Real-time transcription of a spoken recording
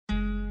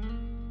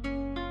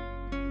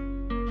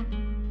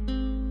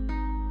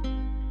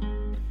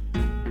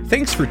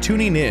Thanks for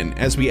tuning in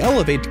as we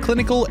elevate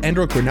clinical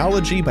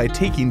endocrinology by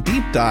taking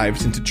deep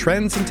dives into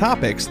trends and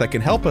topics that can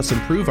help us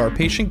improve our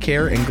patient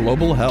care and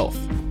global health.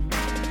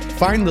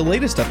 Find the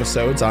latest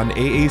episodes on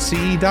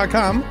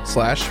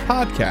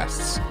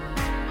aace.com/podcasts.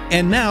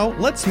 And now,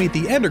 let's meet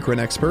the endocrine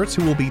experts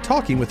who will be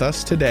talking with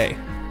us today.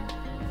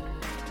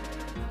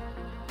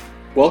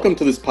 Welcome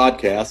to this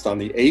podcast on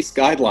the ACE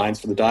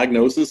guidelines for the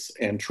diagnosis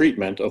and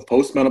treatment of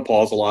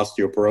postmenopausal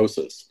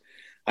osteoporosis.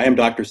 I am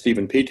Dr.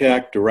 Stephen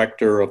Petak,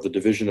 Director of the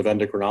Division of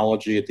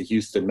Endocrinology at the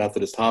Houston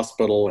Methodist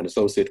Hospital and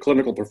Associate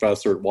Clinical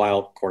Professor at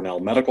Weill Cornell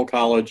Medical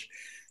College.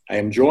 I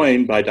am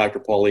joined by Dr.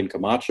 Pauline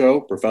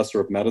Camacho, Professor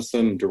of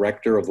Medicine and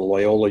Director of the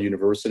Loyola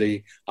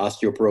University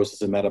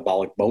Osteoporosis and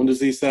Metabolic Bone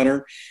Disease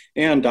Center,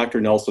 and Dr.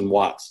 Nelson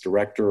Watts,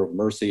 Director of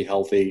Mercy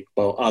Healthy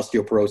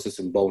Osteoporosis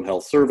and Bone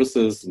Health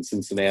Services in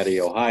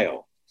Cincinnati,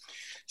 Ohio.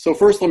 So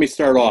first, let me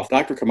start off.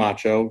 Dr.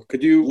 Camacho,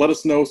 could you let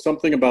us know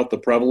something about the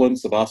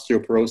prevalence of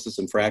osteoporosis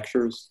and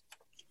fractures?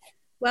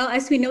 Well,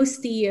 as we know,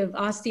 Steve,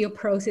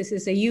 osteoporosis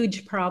is a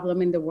huge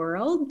problem in the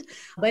world.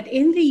 But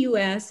in the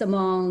U.S.,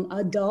 among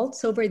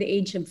adults over the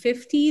age of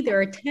 50, there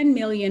are 10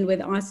 million with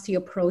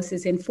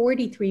osteoporosis and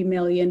 43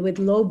 million with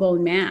low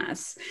bone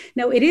mass.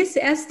 Now, it is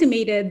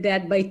estimated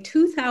that by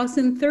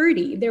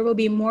 2030, there will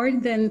be more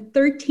than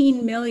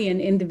 13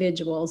 million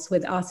individuals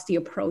with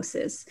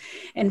osteoporosis.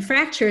 And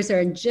fractures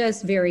are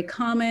just very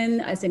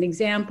common. As an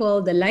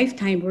example, the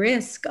lifetime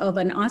risk of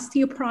an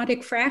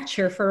osteoporotic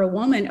fracture for a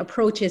woman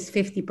approaches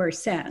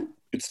 50%.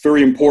 It's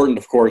very important,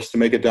 of course, to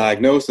make a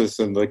diagnosis,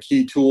 and the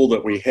key tool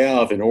that we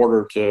have in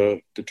order to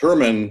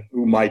determine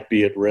who might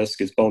be at risk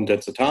is bone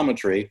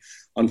densitometry.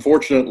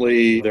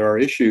 Unfortunately, there are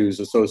issues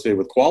associated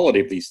with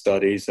quality of these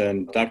studies,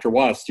 and Dr.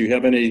 Watts, do you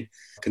have any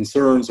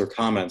concerns or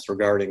comments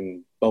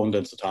regarding bone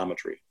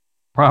densitometry?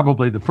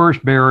 Probably the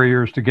first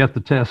barrier is to get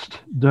the test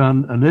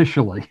done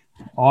initially.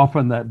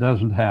 Often that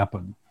doesn't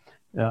happen.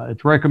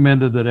 It's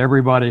recommended that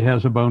everybody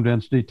has a bone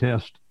density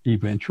test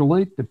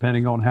eventually,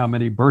 depending on how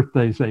many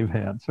birthdays they've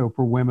had. So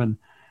for women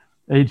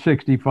age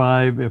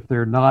 65, if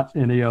there are not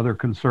any other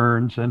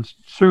concerns, and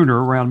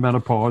sooner around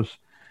menopause,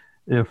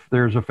 if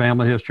there's a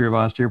family history of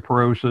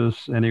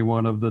osteoporosis, any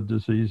one of the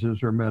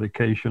diseases or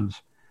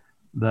medications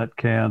that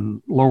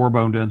can lower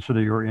bone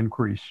density or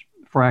increase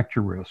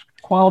fracture risk.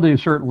 Quality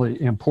is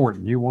certainly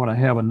important. You want to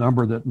have a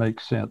number that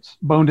makes sense.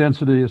 Bone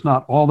density is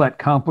not all that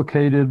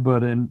complicated,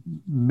 but in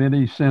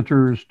many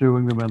centers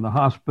doing them in the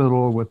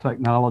hospital with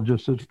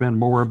technologists that spend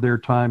more of their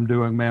time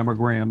doing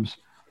mammograms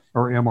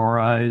or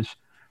MRIs,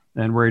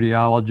 and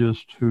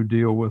radiologists who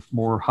deal with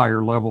more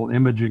higher level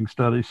imaging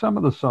studies, some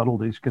of the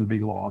subtleties can be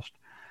lost.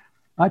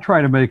 I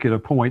try to make it a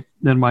point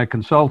in my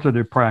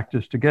consultative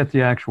practice to get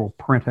the actual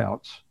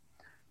printouts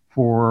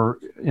for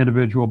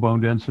individual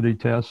bone density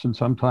tests, and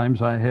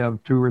sometimes I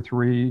have 2 or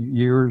 3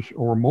 years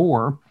or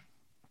more.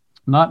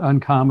 Not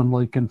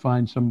uncommonly can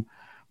find some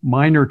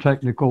minor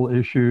technical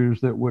issues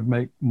that would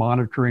make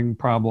monitoring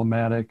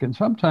problematic, and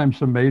sometimes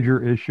some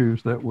major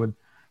issues that would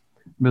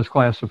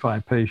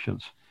misclassify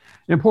patients.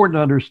 Important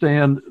to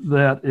understand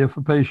that if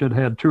a patient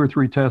had 2 or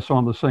 3 tests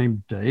on the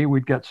same day,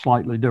 we'd get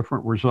slightly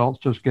different results.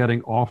 Just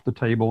getting off the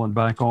table and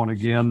back on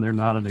again, they're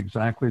not in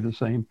exactly the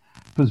same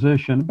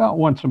position. About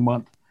once a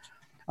month,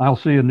 I'll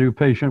see a new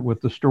patient with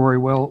the story,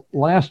 well,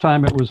 last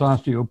time it was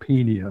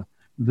osteopenia.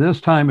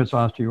 This time it's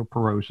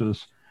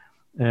osteoporosis.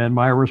 And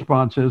my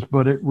response is,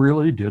 but it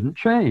really didn't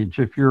change.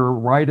 If you're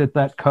right at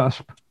that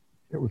cusp,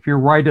 there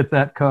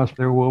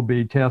will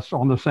be tests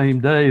on the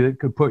same day that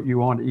could put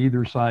you on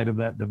either side of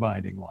that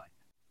dividing line.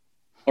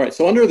 All right,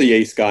 so under the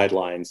ACE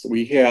guidelines,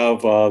 we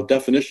have a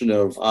definition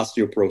of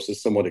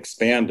osteoporosis somewhat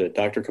expanded.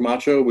 Dr.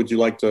 Camacho, would you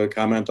like to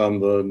comment on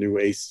the new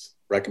ACE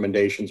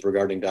recommendations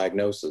regarding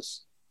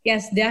diagnosis?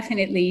 Yes,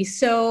 definitely.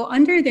 So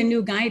under the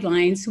new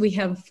guidelines, we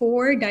have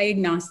 4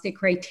 diagnostic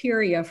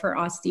criteria for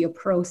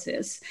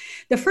osteoporosis.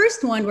 The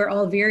first one we're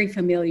all very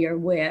familiar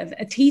with,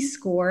 a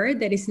T-score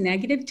that is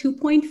negative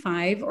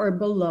 2.5 or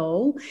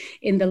below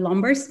in the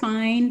lumbar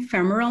spine,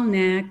 femoral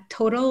neck,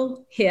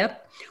 total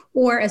hip,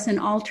 or as an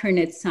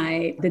alternate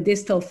site, the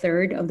distal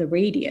third of the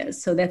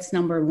radius. So that's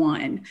number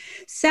 1.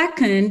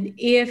 Second,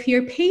 if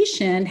your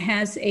patient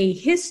has a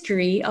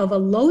history of a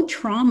low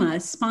trauma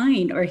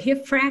spine or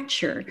hip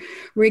fracture,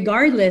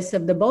 regardless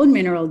of the bone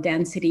mineral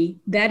density,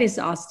 that is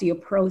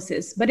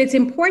osteoporosis. But it's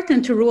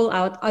important to rule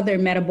out other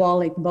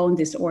metabolic bone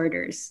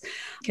disorders,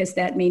 because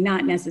that may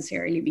not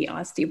necessarily be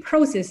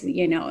osteoporosis,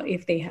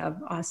 if they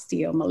have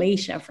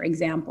osteomalacia, for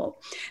example.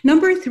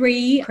 Number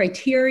 3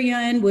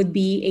 criterion would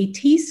be a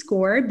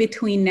T-score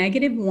between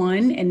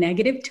 -1 and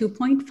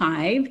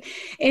 -2.5,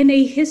 and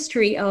a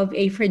history of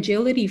a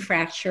fragility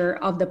fracture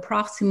of the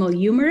proximal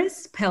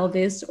humerus,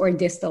 pelvis, or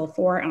distal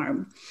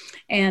forearm.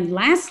 And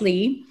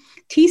lastly,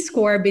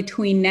 T-score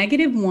between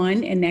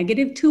 -1 and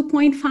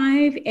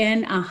 -2.5,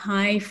 and a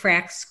high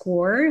FRAX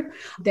score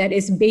that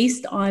is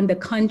based on the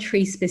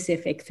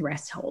country-specific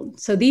threshold.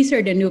 So these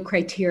are the new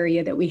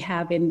criteria that we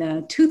have in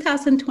the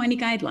 2020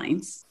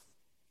 guidelines.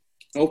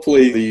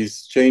 Hopefully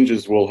these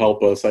changes will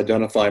help us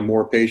identify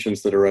more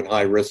patients that are at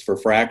high risk for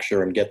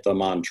fracture and get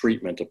them on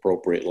treatment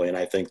appropriately. And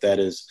I think that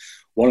is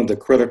one of the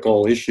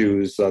critical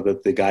issues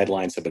that the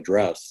guidelines have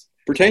addressed.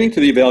 Pertaining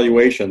to the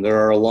evaluation, there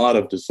are a lot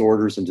of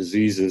disorders and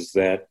diseases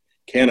that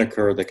can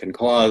occur that can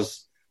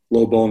cause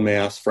low bone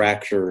mass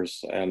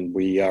fractures, and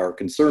we are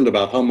concerned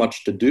about how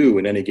much to do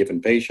in any given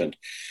patient.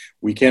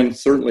 We can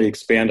certainly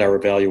expand our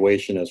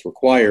evaluation as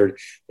required,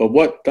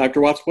 but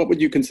Dr. Watts, what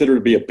would you consider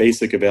to be a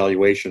basic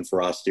evaluation for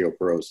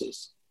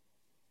osteoporosis?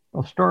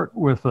 I'll start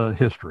with a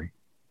history,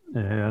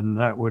 and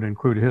that would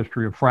include a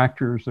history of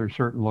fractures. There are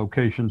certain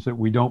locations that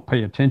we don't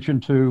pay attention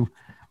to,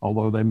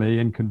 although they may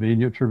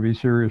inconvenience or be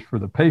serious for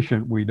the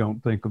patient. We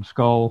don't think of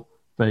skull,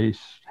 face,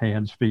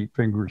 hands, feet,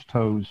 fingers,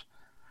 toes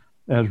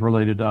as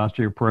related to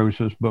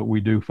osteoporosis, but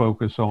we do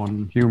focus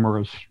on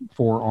humerus,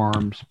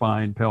 forearm,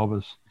 spine,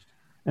 pelvis,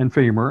 and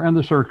femur, and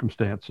the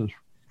circumstances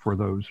for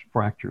those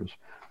fractures.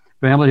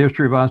 Family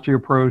history of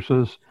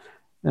osteoporosis,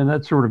 and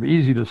that's sort of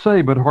easy to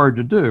say, but hard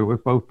to do.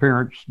 If both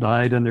parents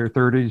died in their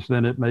 30s,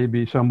 then it may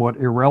be somewhat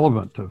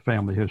irrelevant to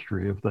family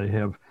history. If they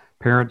have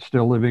parents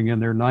still living in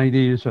their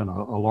 90s and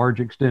a large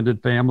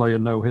extended family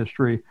and no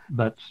history,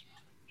 that's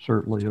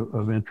certainly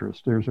of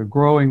interest. There's a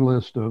growing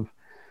list of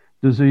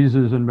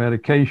diseases and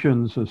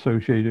medications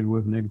associated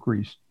with an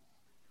increased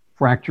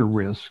fracture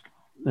risk.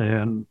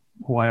 And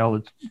while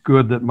it's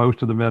good that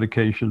most of the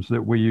medications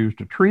that we use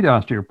to treat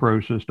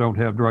osteoporosis don't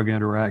have drug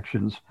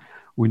interactions,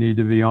 we need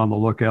to be on the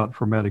lookout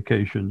for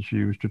medications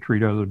used to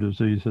treat other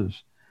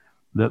diseases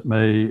that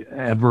may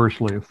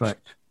adversely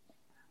affect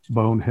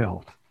bone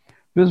health.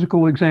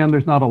 Physical exam,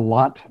 there's not a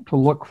lot to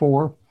look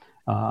for.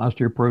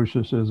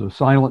 Osteoporosis is a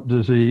silent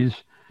disease,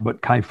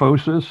 but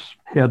kyphosis,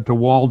 head to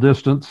wall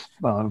distance,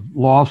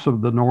 loss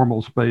of the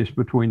normal space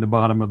between the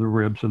bottom of the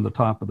ribs and the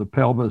top of the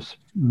pelvis.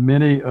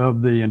 Many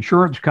of the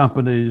insurance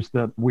companies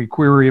that we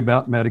query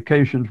about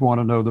medications want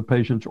to know the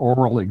patient's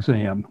oral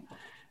exam.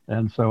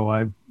 And so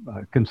I've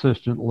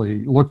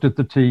consistently looked at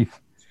the teeth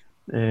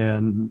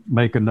and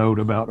make a note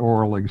about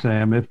oral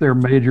exam. If there are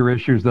major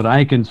issues that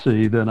I can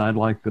see, then I'd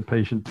like the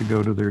patient to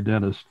go to their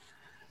dentist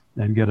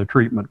and get a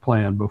treatment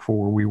plan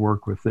before we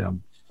work with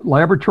them.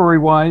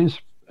 Laboratory-wise,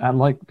 I'd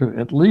like to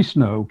at least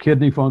know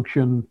kidney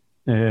function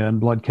and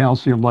blood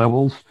calcium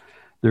levels.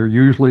 They're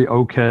usually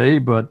okay,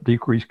 but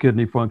decreased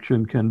kidney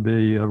function can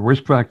be a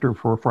risk factor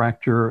for a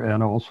fracture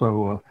and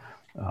also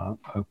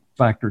a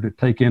factor to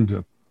take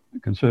into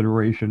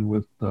consideration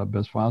with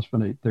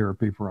bisphosphonate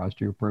therapy for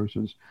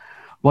osteoporosis.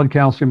 Blood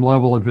calcium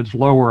level, if it's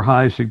low or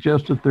high,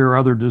 suggests that there are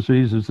other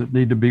diseases that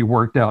need to be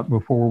worked out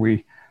before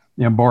we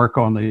embark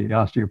on the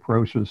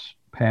osteoporosis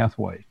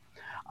pathway.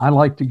 I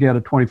like to get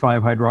a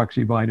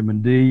 25-hydroxy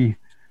vitamin D.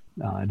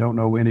 I don't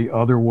know any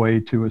other way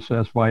to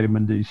assess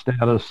vitamin D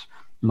status.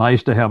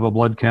 Nice to have a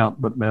blood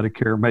count, but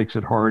Medicare makes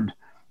it hard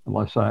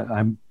unless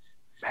I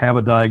have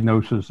a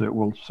diagnosis that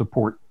will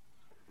support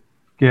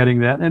getting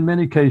that. In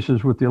many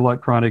cases with the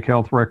electronic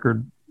health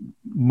record,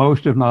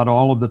 most, if not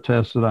all, of the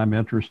tests that I'm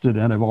interested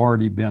in have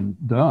already been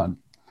done.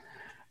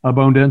 A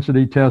bone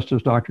density test,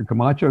 as Dr.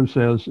 Camacho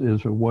says,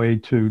 is a way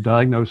to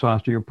diagnose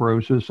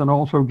osteoporosis and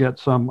also get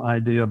some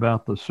idea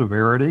about the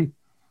severity,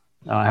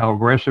 how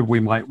aggressive we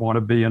might want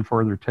to be in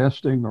further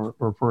testing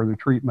or further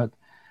treatment.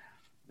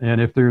 And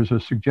if there's a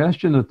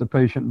suggestion that the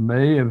patient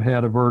may have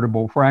had a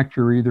vertebral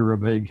fracture, either a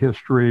vague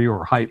history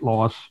or height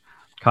loss,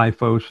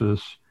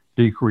 kyphosis,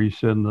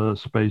 decrease in the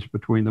space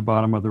between the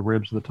bottom of the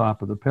ribs and the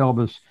top of the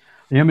pelvis,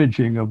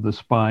 imaging of the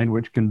spine,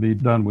 which can be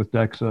done with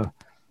DEXA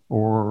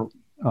or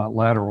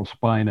lateral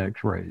spine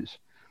x-rays.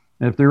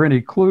 And if there are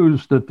any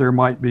clues that there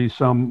might be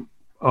some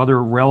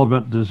other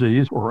relevant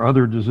disease or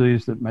other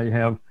disease that may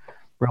have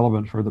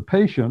relevance for the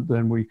patient,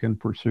 then we can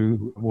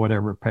pursue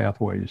whatever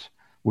pathways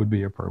would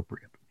be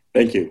appropriate.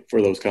 Thank you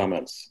for those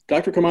comments.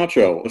 Dr.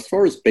 Camacho, as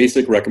far as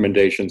basic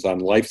recommendations on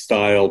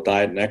lifestyle,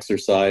 diet and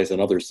exercise, and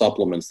other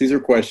supplements, these are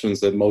questions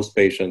that most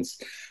patients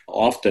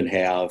often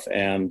have.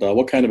 And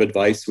what kind of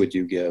advice would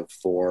you give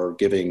for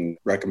giving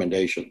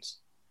recommendations?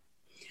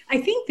 I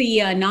think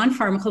the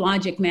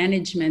non-pharmacologic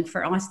management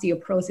for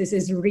osteoporosis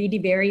is really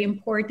very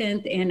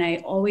important, and I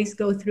always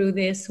go through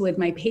this with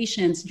my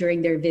patients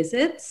during their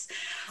visits.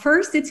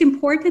 First, it's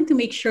important to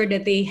make sure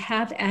that they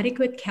have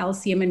adequate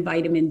calcium and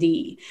vitamin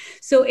D.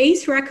 So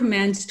ACE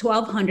recommends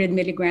 1,200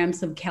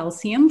 milligrams of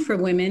calcium for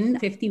women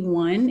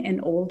 51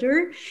 and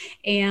older,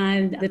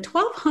 and the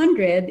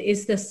 1,200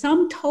 is the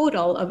sum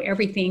total of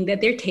everything that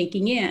they're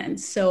taking in.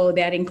 So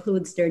that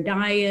includes their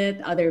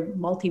diet, other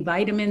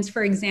multivitamins,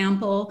 for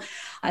example,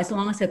 as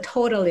long as the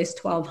total is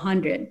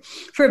 1,200.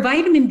 For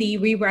vitamin D,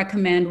 we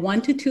recommend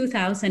 1,000 to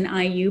 2,000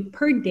 IU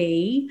per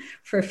day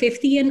for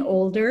 50 and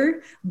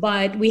older,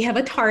 but we have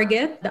a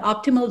target. The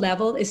optimal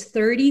level is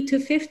 30 to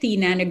 50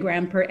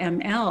 nanogram per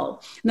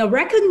ml. Now,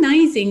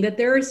 recognizing that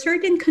there are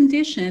certain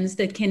conditions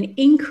that can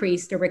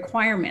increase the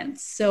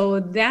requirements. So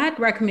that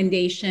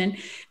recommendation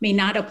may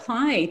not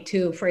apply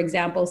to, for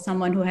example,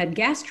 someone who had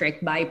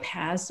gastric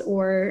bypass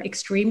or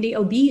extremely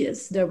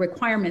obese. The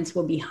requirements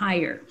will be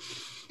higher.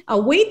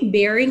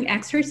 Weight-bearing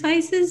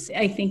exercises,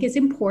 I think, is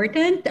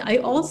important. I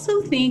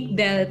also think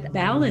that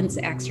balance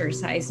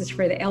exercises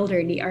for the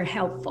elderly are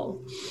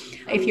helpful.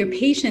 If your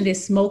patient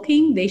is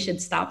smoking, they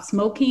should stop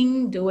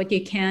smoking. Do what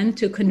you can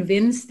to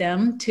convince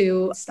them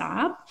to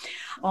stop.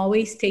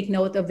 Always take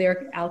note of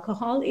their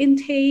alcohol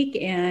intake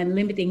and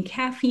limiting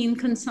caffeine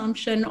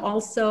consumption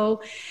also.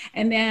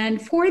 And then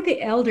for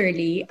the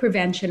elderly,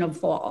 prevention of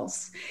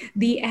falls.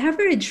 The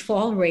average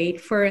fall rate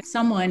for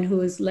someone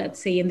who's, let's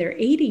say, in their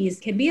 80s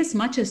can be as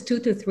much as 2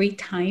 to 3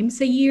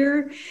 times a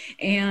year.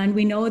 And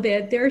we know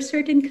that there are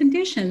certain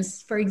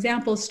conditions, for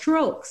example,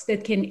 strokes,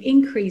 that can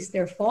increase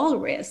their fall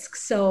risk.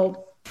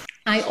 So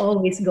I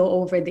always go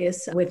over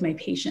this with my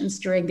patients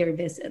during their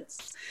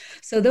visits.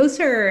 So those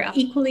are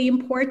equally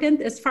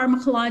important as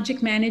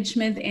pharmacologic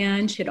management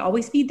and should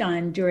always be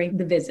done during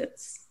the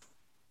visits.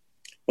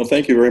 Well,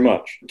 thank you very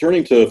much.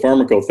 Turning to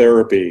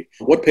pharmacotherapy,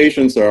 what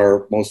patients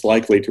are most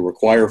likely to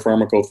require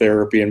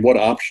pharmacotherapy and what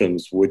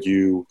options would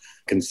you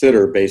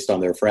consider based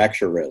on their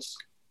fracture risk?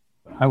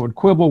 I would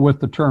quibble with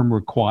the term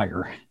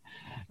require.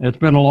 It's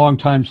been a long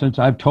time since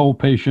I've told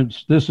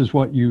patients this is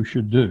what you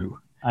should do.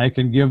 I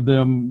can give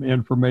them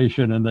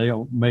information and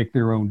they'll make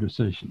their own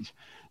decisions.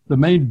 The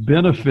main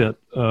benefit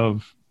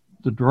of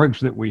the drugs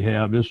that we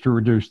have is to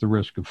reduce the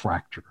risk of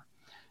fracture.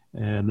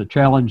 And the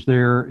challenge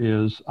there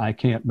is I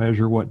can't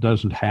measure what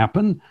doesn't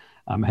happen.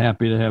 I'm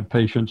happy to have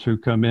patients who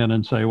come in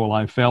and say, well,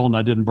 I fell and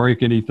I didn't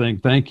break anything,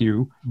 thank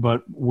you.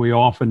 But we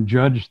often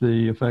judge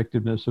the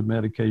effectiveness of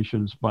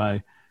medications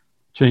by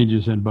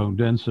changes in bone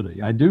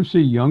density. I do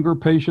see younger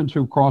patients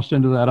who crossed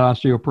into that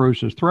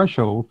osteoporosis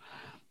threshold,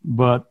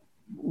 but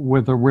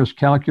with a risk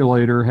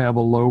calculator have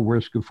a low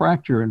risk of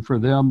fracture. And for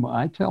them,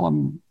 I tell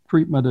them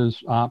treatment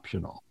is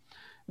optional.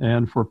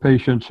 And for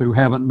patients who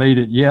haven't made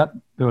it yet,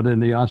 but in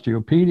the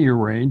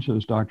osteopenia range,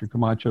 as Dr.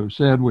 Camacho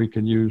said, we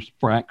can use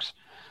FRAX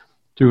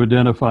to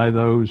identify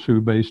those who,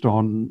 based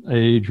on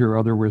age or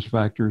other risk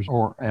factors,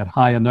 are at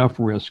high enough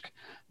risk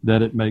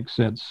that it makes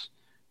sense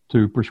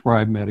to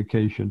prescribe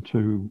medication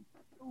to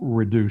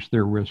reduce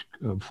their risk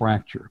of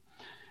fracture.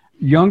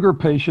 Younger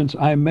patients,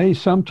 I may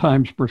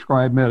sometimes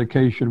prescribe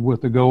medication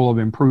with the goal of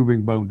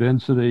improving bone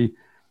density,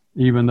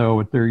 even though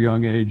at their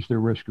young age,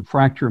 their risk of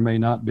fracture may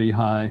not be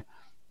high,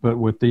 but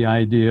with the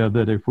idea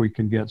that if we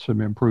can get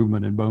some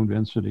improvement in bone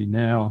density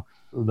now,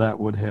 that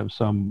would have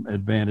some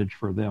advantage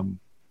for them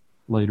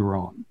later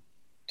on.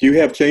 Do you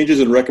have changes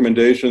in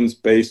recommendations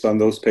based on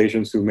those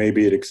patients who may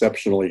be at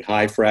exceptionally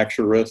high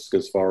fracture risk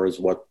as far as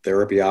what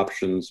therapy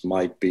options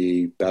might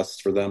be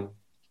best for them?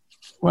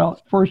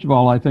 Well, first of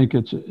all, I think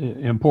it's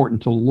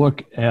important to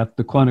look at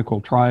the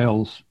clinical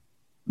trials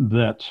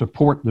that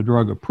support the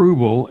drug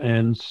approval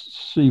and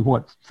see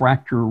what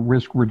fracture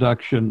risk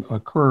reduction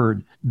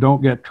occurred.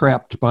 Don't get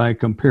trapped by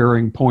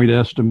comparing point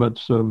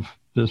estimates of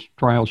this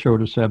trial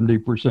showed a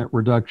 70%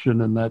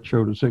 reduction and that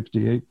showed a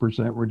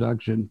 68%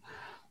 reduction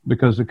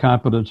because the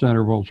confidence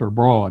intervals are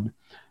broad.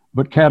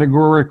 But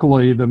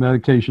categorically, the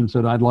medications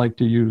that I'd like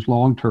to use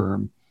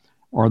long-term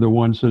are the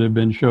ones that have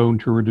been shown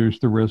to reduce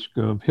the risk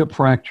of hip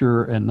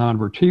fracture and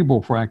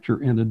non-vertebral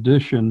fracture, in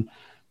addition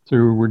to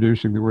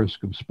reducing the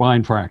risk of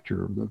spine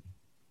fracture, the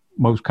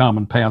most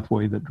common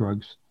pathway that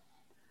drugs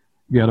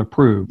get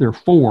approved. There are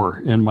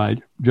 4, in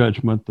my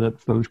judgment, that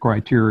those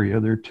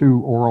criteria. There are 2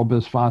 oral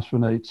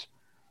bisphosphonates,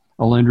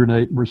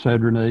 alendronate and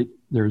risedronate.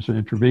 There's an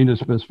intravenous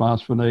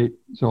bisphosphonate,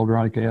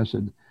 zoledronic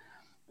acid,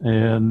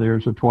 and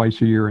there's a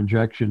twice-a-year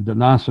injection,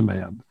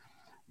 denosumab,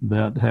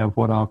 that have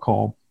what I'll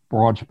call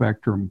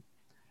broad-spectrum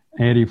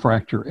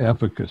anti-fracture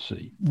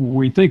efficacy.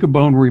 We think of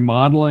bone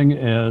remodeling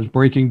as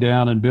breaking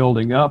down and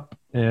building up,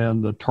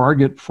 and the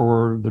target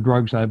for the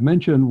drugs I've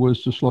mentioned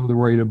was to slow the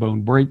rate of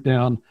bone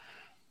breakdown,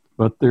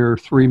 but there are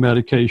 3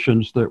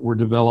 medications that were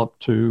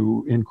developed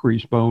to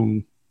increase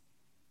bone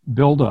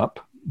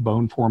buildup,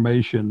 bone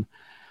formation,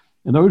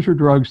 and those are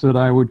drugs that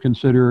I would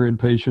consider in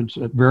patients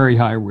at very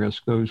high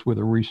risk, those with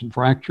a recent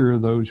fracture,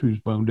 those whose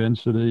bone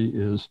density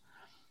is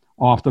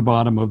off the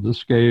bottom of the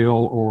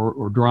scale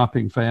or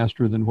dropping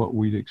faster than what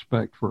we'd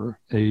expect for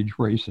age,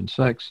 race, and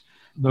sex.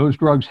 Those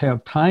drugs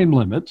have time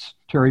limits.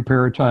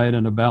 Teriparatide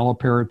and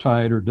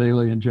abaloparatide are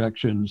daily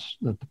injections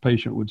that the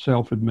patient would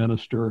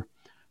self-administer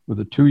with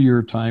a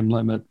 2-year time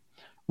limit.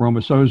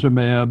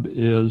 Romosozumab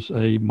is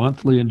a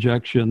monthly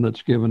injection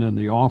that's given in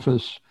the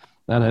office.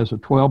 That has a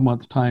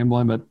 12-month time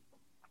limit,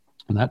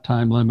 and that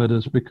time limit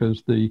is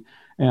because the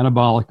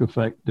anabolic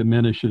effect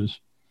diminishes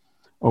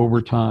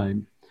over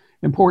time.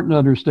 Important to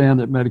understand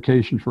that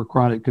medications for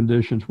chronic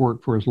conditions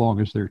work for as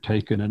long as they're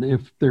taken, and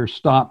if they're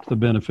stopped, the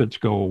benefits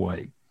go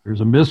away.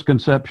 There's a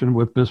misconception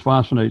with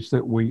bisphosphonates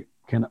that we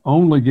can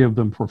only give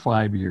them for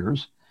 5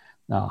 years.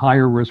 Now,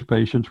 higher risk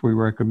patients, we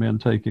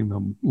recommend taking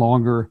them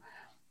longer.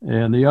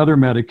 And the other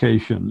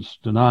medications,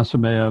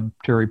 denosumab,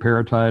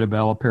 teriparatide,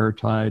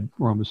 abaloparatide,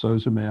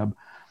 romosozumab,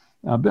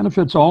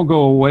 benefits all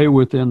go away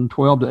within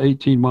 12 to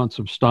 18 months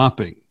of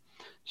stopping.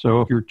 So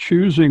if you're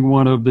choosing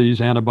one of these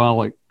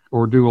anabolic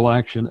or dual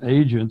action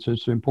agents,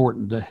 it's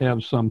important to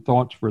have some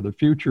thoughts for the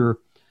future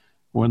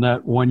When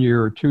that 1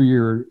 year or 2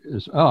 year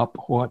is up,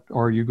 what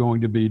are you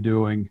going to be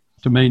doing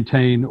to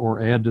maintain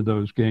or add to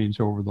those gains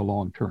over the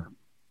long term?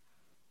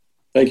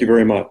 Thank you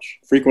very much.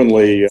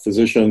 Frequently,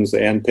 physicians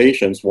and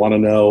patients want to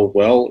know,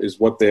 well, is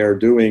what they're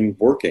doing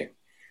working?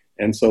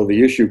 And so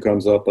the issue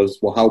comes up as,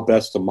 well, how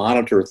best to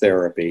monitor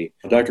therapy?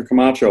 Dr.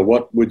 Camacho,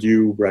 what would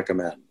you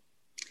recommend?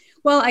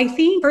 Well, I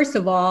think, first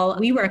of all,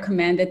 we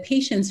recommend that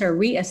patients are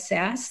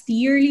reassessed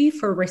yearly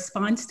for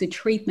response to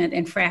treatment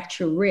and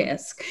fracture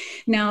risk.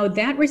 Now,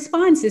 that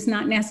response is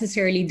not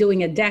necessarily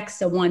doing a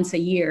DEXA once a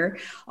year,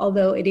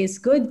 although it is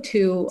good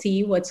to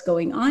see what's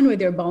going on with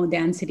their bone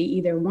density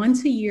either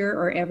once a year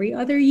or every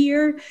other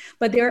year.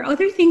 But there are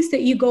other things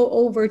that you go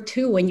over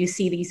too when you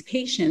see these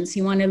patients.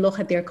 You want to look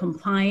at their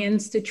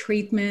compliance to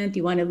treatment.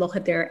 You want to look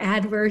at their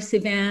adverse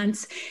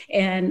events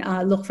and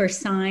look for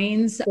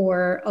signs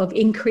of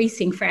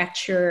increasing fracture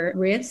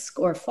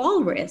risk or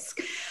fall risk.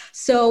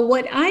 So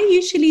what I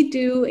usually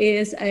do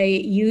is I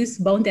use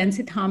bone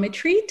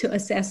densitometry to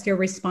assess their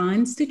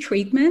response to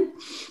treatment.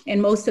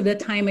 And most of the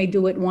time I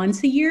do it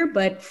once a year,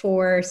 but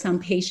for some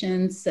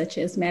patients, such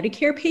as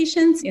Medicare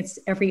patients, it's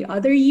every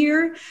other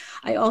year.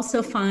 I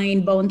also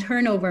find bone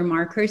turnover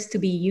markers to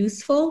be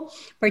useful,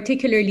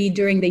 particularly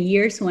during the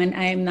years when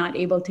I am not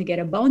able to get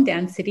a bone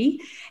density.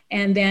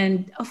 And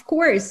then, of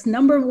course,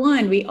 number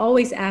one, we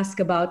always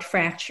ask about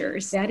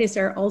fractures. That is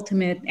our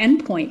ultimate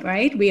endpoint,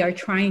 right? We are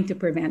trying to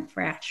prevent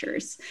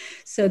fractures.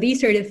 So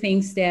these are the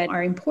things that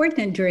are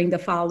important during the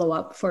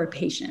follow-up for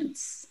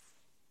patients.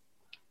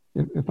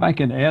 If I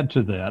can add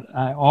to that,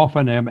 I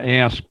often am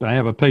asked, I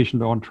have a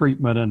patient on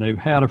treatment and they've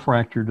had a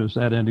fracture, does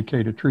that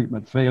indicate a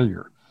treatment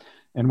failure?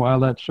 And while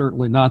that's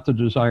certainly not the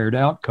desired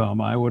outcome,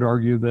 I would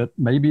argue that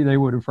maybe they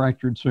would have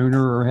fractured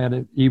sooner or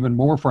had even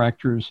more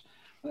fractures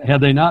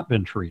had they not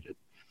been treated.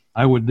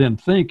 I would then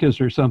think, is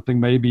there something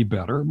maybe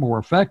better, more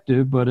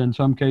effective? But in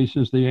some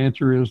cases, the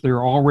answer is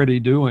they're already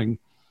doing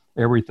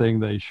everything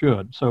they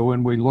should. So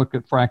when we look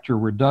at fracture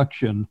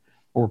reduction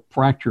or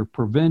fracture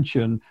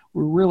prevention,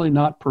 we're really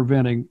not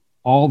preventing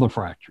all the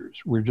fractures.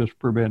 We're just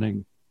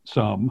preventing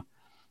some.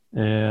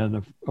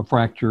 And a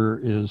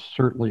fracture is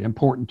certainly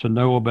important to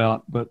know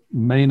about, but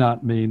may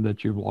not mean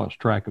that you've lost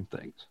track of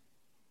things.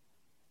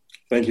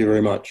 Thank you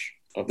very much.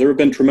 There have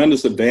been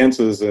tremendous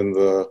advances in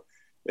the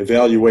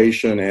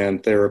evaluation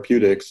and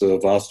therapeutics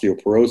of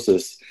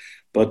osteoporosis,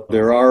 but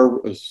there are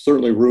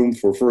certainly room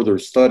for further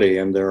study,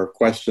 and there are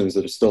questions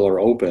that still are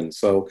open.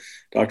 So,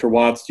 Dr.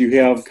 Watts, do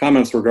you have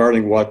comments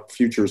regarding what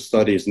future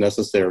study is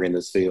necessary in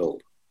this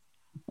field?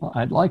 Well,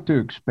 I'd like to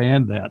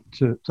expand that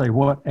to say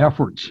what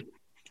efforts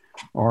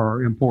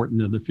are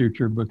important in the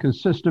future,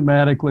 because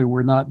systematically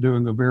we're not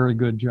doing a very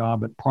good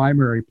job at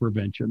primary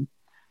prevention,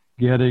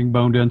 getting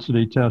bone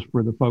density tests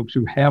for the folks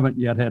who haven't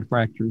yet had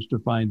fractures to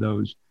find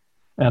those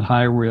at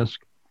high risk.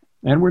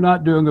 And we're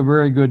not doing a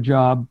very good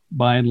job,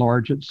 by and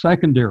large, at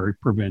secondary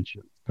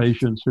prevention.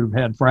 Patients who've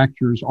had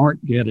fractures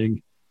aren't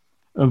getting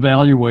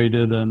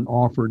evaluated and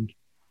offered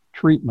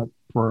treatment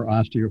for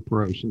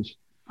osteoporosis.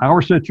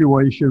 Our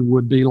situation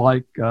would be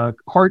like a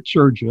heart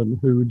surgeon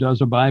who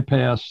does a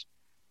bypass,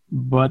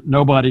 but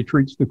nobody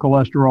treats the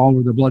cholesterol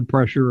or the blood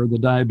pressure or the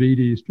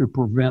diabetes to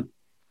prevent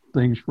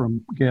things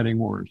from getting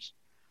worse.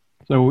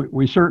 So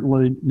we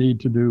certainly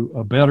need to do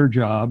a better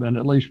job, and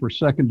at least for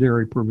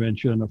secondary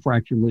prevention, a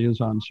fracture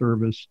liaison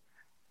service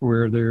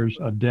where there's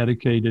a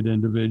dedicated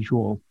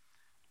individual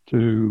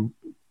to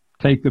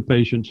take the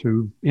patients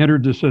who've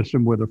entered the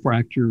system with a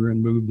fracture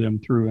and move them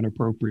through an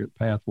appropriate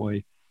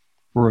pathway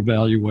for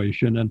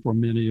evaluation, and for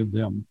many of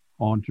them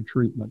on to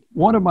treatment.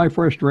 One of my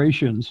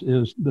frustrations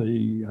is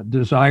the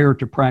desire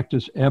to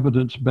practice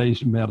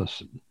evidence-based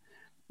medicine.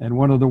 And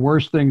one of the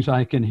worst things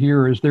I can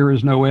hear is there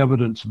is no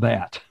evidence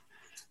that.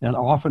 And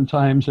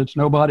oftentimes it's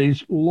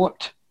nobody's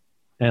looked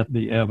at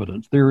the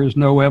evidence. There is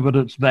no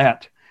evidence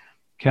that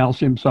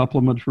calcium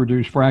supplements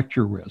reduce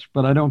fracture risk,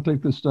 but I don't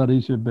think the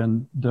studies have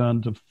been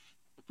done to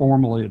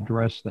formally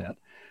address that.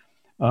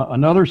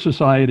 Another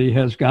society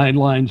has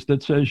guidelines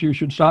that says you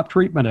should stop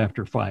treatment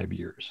after 5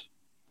 years.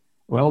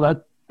 Well,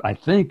 that I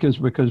think is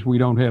because we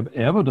don't have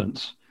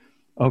evidence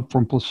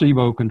from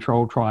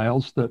placebo-controlled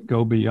trials that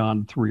go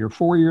beyond 3 or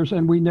 4 years,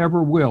 and we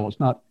never will. It's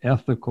not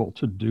ethical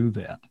to do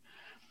that.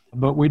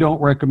 But we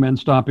don't recommend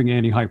stopping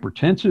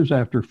antihypertensives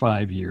after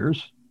 5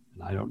 years.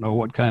 I don't know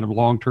what kind of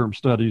long-term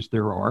studies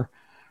there are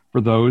for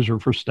those, or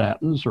for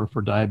statins, or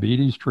for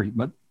diabetes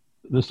treatment.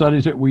 The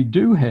studies that we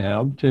do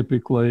have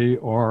typically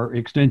are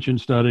extension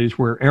studies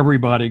where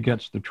everybody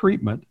gets the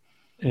treatment.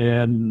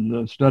 And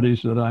the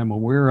studies that I'm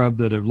aware of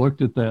that have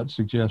looked at that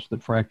suggest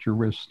that fracture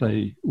risks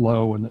stay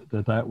low, and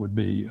that would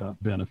be a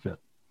benefit.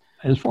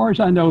 As far as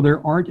I know,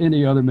 there aren't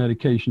any other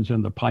medications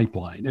in the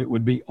pipeline. It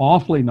would be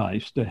awfully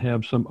nice to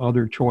have some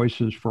other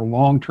choices for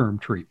long-term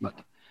treatment.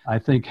 I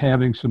think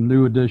having some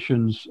new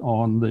additions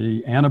on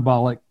the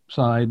anabolic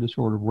side, the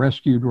sort of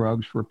rescue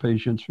drugs for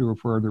patients who are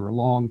further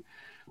along,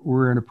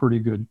 we're in a pretty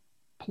good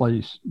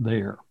place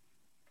there.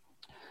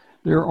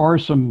 There are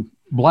some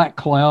black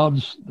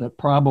clouds that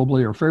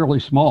probably are fairly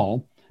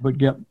small but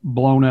get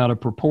blown out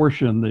of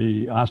proportion.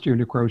 The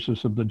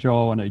osteonecrosis of the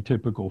jaw and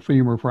atypical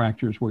femur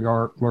fractures, we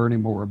are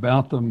learning more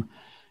about them.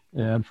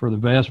 And for the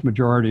vast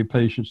majority of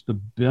patients, the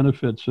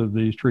benefits of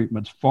these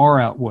treatments far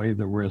outweigh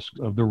the risk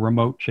of the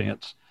remote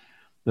chance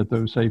that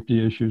those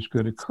safety issues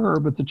could occur.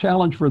 But the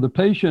challenge for the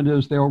patient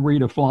is they'll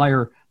read a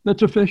flyer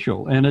that's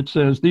official, and it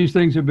says these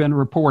things have been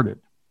reported.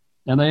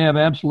 And they have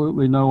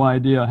absolutely no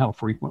idea how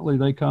frequently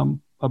they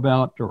come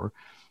about or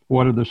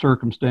what are the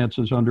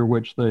circumstances under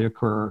which they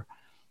occur.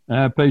 I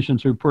have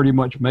patients who pretty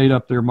much made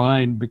up their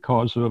mind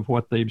because of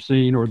what they've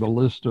seen or the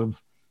list of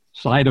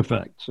side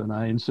effects. And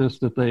I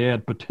insist that they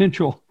add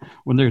potential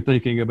when they're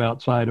thinking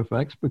about side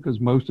effects,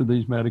 because most of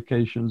these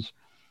medications,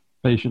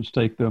 patients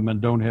take them and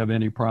don't have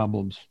any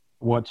problems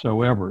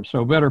whatsoever.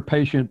 So better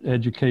patient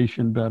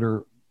education,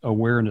 better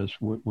awareness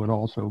would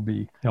also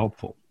be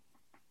helpful.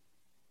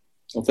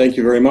 Well, thank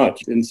you very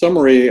much. In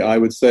summary, I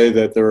would say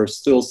that there are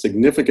still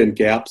significant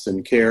gaps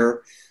in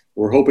care.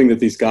 We're hoping that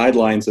these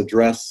guidelines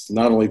address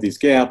not only these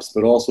gaps,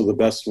 but also the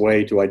best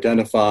way to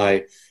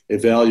identify,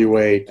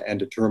 evaluate, and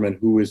determine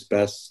who is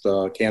best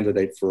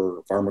candidate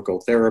for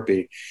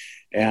pharmacotherapy.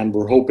 And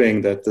we're hoping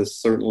that this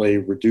certainly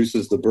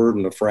reduces the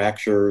burden of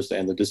fractures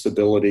and the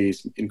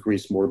disabilities,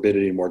 increased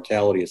morbidity and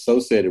mortality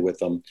associated with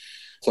them.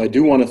 So I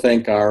do want to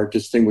thank our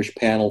distinguished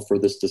panel for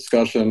this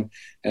discussion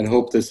and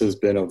hope this has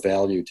been of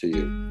value to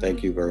you.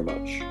 Thank you very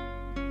much.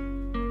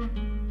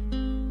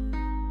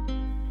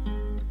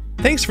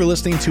 Thanks for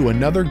listening to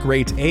another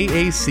great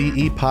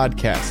AACE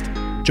podcast.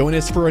 Join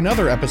us for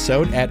another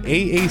episode at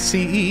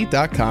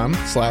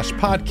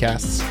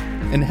aace.com/podcasts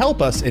and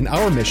help us in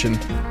our mission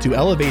to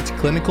elevate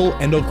clinical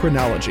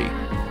endocrinology.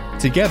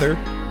 Together,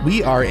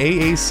 we are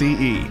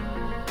AACE.